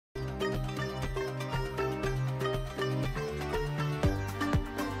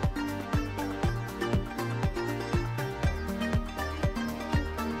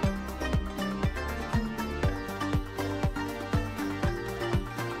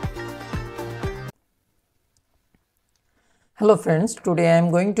Hello friends, today I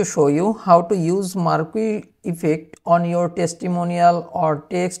am going to show you how to use marquee effect on your testimonial or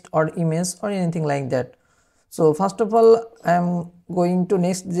text or image or anything like that. So first of all, I am going to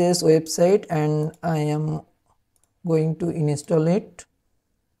Next.js website and I am going to install it.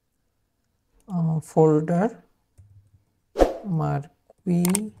 Folder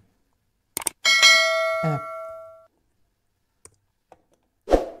marquee app.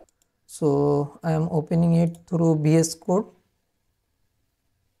 So I am opening it through VS Code.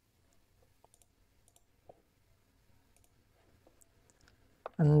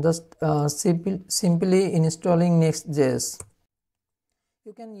 And just simply installing Next.js.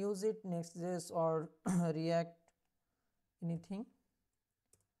 You can use it Next.js or React anything.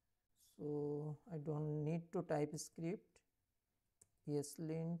 So I don't need to type script.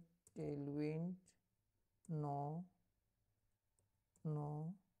 ESLint, Tailwind, no.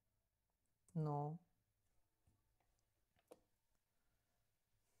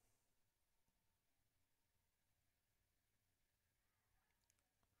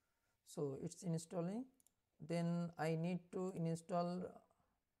 So it's installing. Then I need to install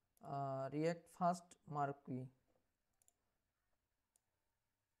react-fast-marquee.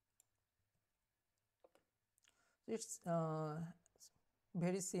 It's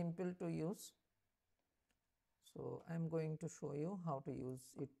very simple to use. So I'm going to show you how to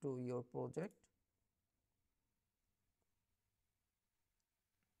use it to your project.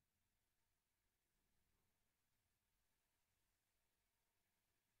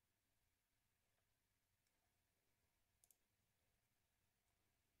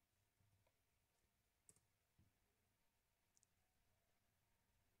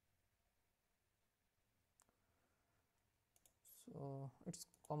 So it's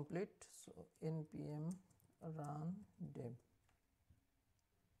complete. So npm run dev.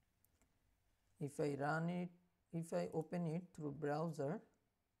 If I run it, if I open it through browser,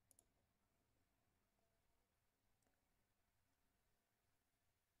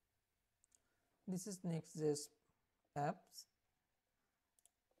 this is Next.js apps.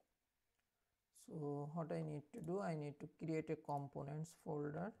 So what I need to do, I need to create a components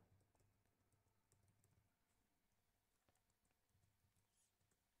folder.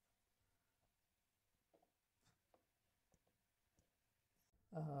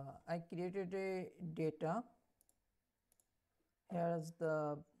 I created a data. Here is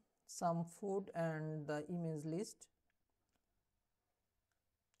the some food and the image list,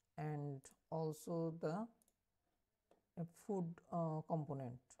 and also the food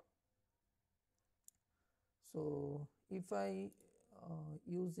component. So if I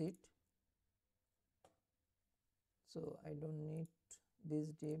use it, so I don't need this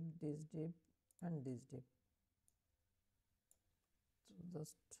div, and this div. So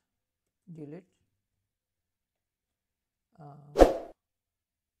just delete. I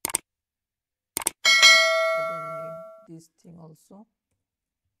don't need this thing also.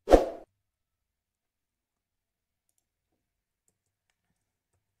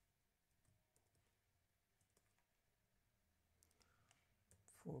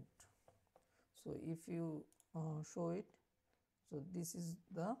 Food. So if you show it, so this is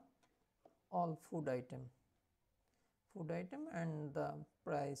the all food item and the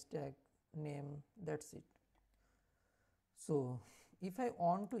price tag, name, that's it. So if I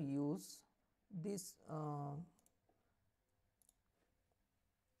want to use this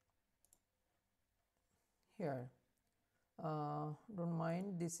here, don't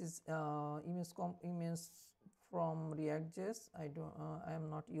mind, this is image from React.js. I am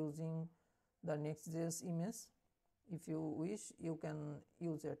not using the Next.js image. If you wish, you can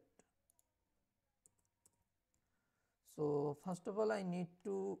use it. So first of all, I need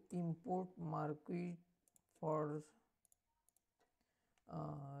to import marquee for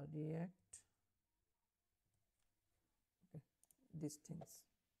React, these things.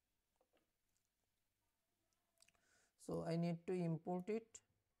 So I need to import it.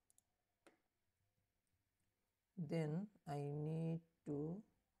 Then I need to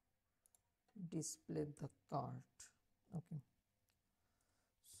display the cart. Okay.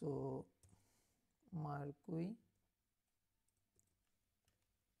 So marquee,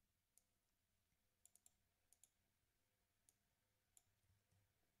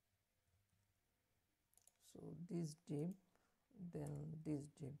 so this div, then this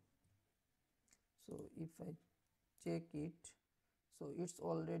div. So if I check it, so it's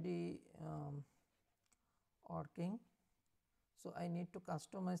already working. So I need to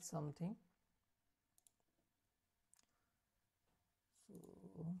customize something.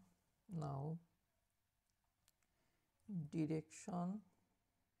 So now direction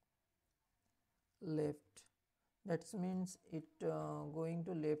left, that means it going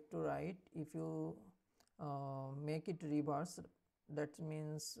to left to right. If you make it reverse, that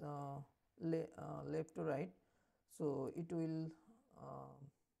means left to right, so it will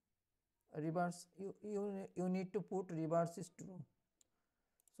reverse. You need to put reverse is true,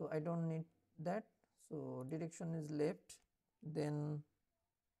 so I don't need that. So direction is left, then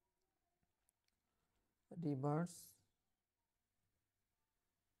reverse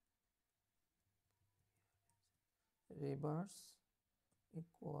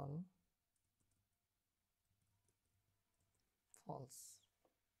equal false.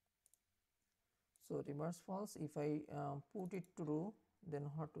 So reverse false. If I put it true, then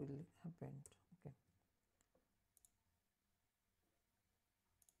what will happen? Okay.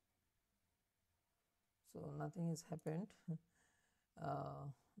 So nothing has happened.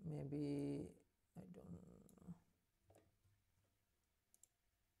 Maybe I don't know.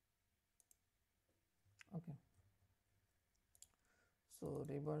 Okay. So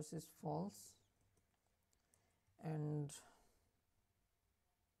reverse is false, and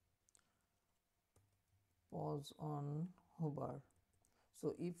pause on hover.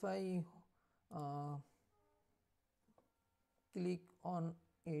 So if I click on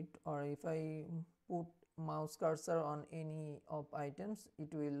it, or if I put mouse cursor on any of items,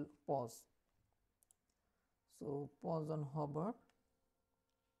 it will pause. So pause on hover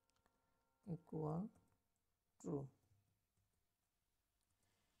equal true,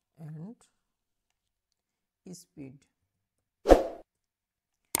 and speed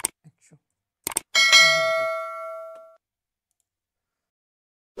actual 100.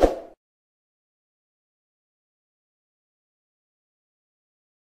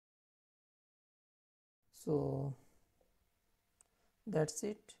 So that's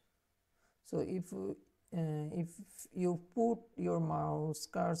it. So if you put your mouse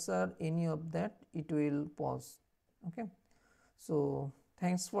cursor any of that, it will pause. Okay, so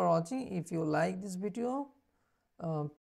thanks for watching. If you like this video,